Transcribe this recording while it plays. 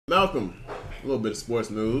Malcolm, a little bit of sports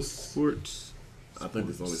news. Sports. I think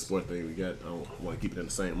this is the only sport thing we got. I don't want to keep it in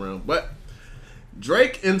the same round. But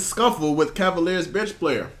Drake in scuffle with Cavaliers bench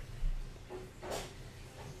player.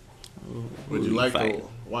 Would you like to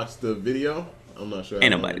watch the video? I'm not sure.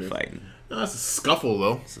 Ain't nobody fighting. No, it's a scuffle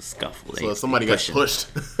though. It's a scuffle. So somebody got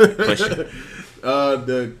pushed. Pushing.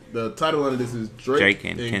 The title of this is Drake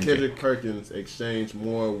and Kendrick Perkins exchange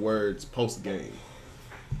more words post game.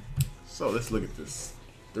 So let's look at this.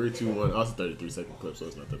 3, 2, 1. Also 33-second clip, so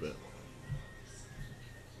it's not that bad.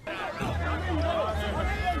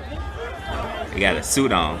 He got a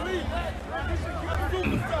suit on.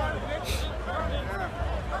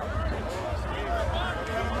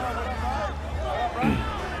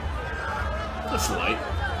 That's light.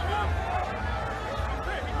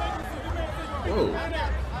 Whoa.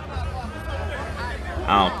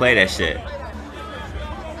 I don't play that shit.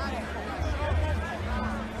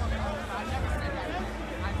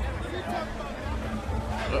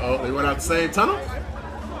 Uh-oh, they went out the same tunnel?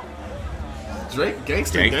 Drake,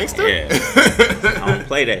 gangster? Yeah. I don't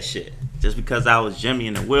play that shit. Just because I was Jimmy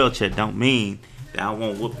in a wheelchair don't mean that I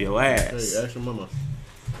won't whoop your ass. Hey, ask your mama.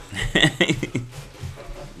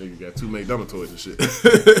 Nigga got 2 McDonald's toys and shit.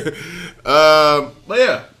 But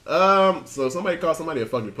yeah. So somebody called somebody a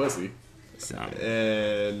fucking pussy.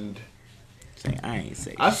 And I ain't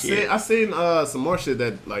say shit. I seen some more shit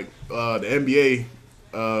that like the NBA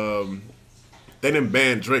they didn't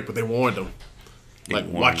ban Drake, but they warned him. Like,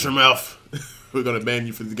 watch your mouth. We're gonna ban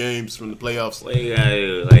you for the games from the playoffs. What you gotta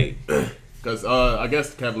do, like? Because I guess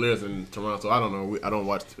the Cavaliers in Toronto. I don't know. I don't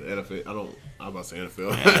watch the NFL. I'm about to say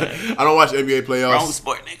NFL. I don't watch NBA playoffs. Wrong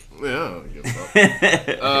sport, nigga. Yeah, I don't give a fuck.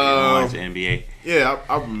 You don't watch NBA. Yeah,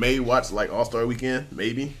 I may watch like All-Star Weekend,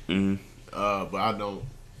 maybe. Mm-hmm. But I don't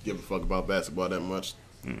give a fuck about basketball that much.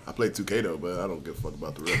 I play 2K though, but I don't give a fuck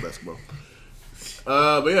about the real basketball.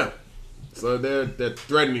 But yeah, so they're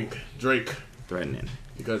threatening Drake.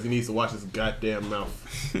 Because he needs to watch his goddamn mouth.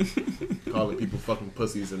 Calling people fucking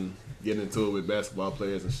pussies and getting into it with basketball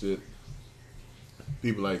players and shit.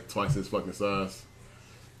 People like twice his fucking size.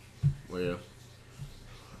 Well, yeah.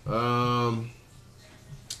 I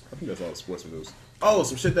think that's all the sports news. Oh,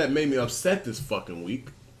 some shit that made me upset this fucking week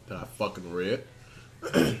that I fucking read.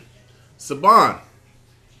 Saban.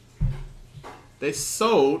 They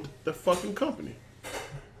sold the fucking company.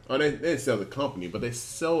 Oh, they didn't sell the company, but they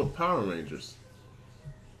sold Power Rangers.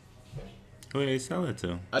 Who did they sell it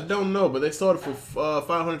to? I don't know, but they sold it for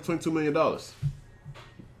 $522 million.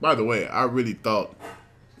 By the way, I really thought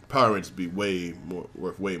Power Rangers would be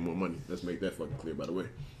worth way more money. Let's make that fucking clear, by the way.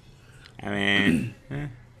 I mean, I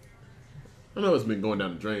know it's been going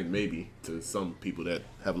down the drain, maybe, to some people that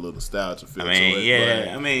have a little nostalgia feel. I mean, to it, yeah.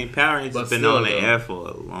 but, I mean, Power Rangers has been still, on the air for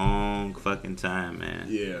a long fucking time, man.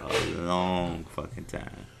 Yeah. A long fucking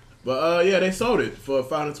time. But, yeah, they sold it for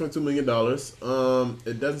 $522 million.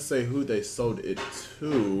 It doesn't say who they sold it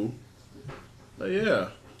to. But, yeah.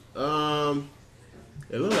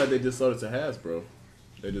 It looked like they just sold it to Hasbro.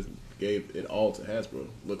 They just gave it all to Hasbro,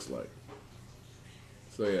 looks like.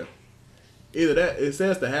 So, yeah. Either that, it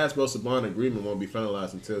says the Hasbro-Saban agreement won't be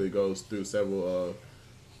finalized until it goes through several,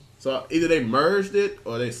 so either they merged it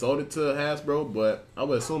or they sold it to Hasbro, but I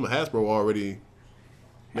would assume Hasbro already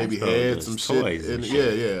maybe had some shit.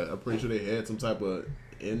 Yeah, I'm pretty sure they had some type of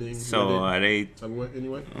ending. So are they type of way,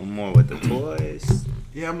 anyway? More with the toys?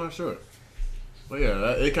 Yeah, I'm not sure. But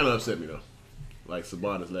yeah, it kind of upset me though. Like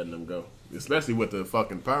Saban is letting them go, especially with the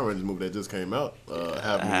fucking Power Rangers movie that just came out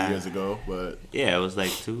half many years ago. But yeah, it was like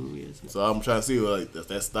 2 years ago. So I'm trying to see like does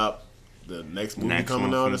that stop the next movie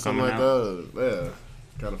coming out or something like that? Yeah,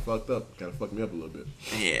 kind of fucked up. Kind of fucked me up a little bit.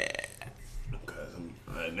 Yeah.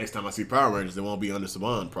 Next time I see Power Rangers, it won't be under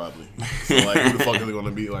Saban probably. So like, who the fuck is it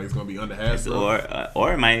gonna be? Like, it's gonna be under Hasbro,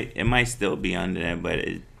 or it might still be under there, but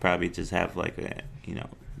it probably just have like a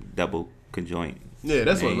double conjoint. Yeah,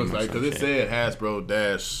 that's what it looks like because it said Hasbro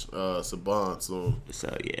dash Saban.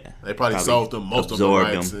 So yeah, they probably sold them most of the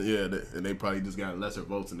rights. And they probably just got lesser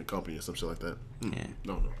votes in the company or some shit like that. Yeah,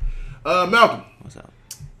 no. Malcolm, what's up?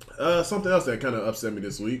 Something else that kind of upset me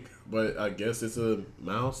this week, but I guess it's a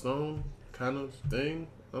milestone kind of thing.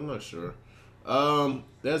 I'm not sure.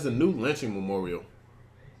 There's a new lynching memorial,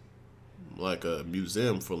 like a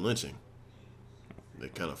museum for lynching.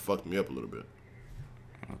 That kind of fucked me up a little bit.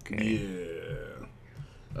 Okay. Yeah.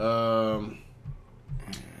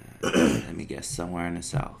 Let me guess, somewhere in the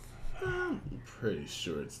South. I'm pretty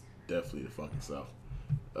sure it's definitely the fucking South.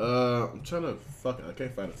 I'm trying to I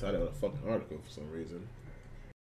can't find the title of the fucking article for some reason.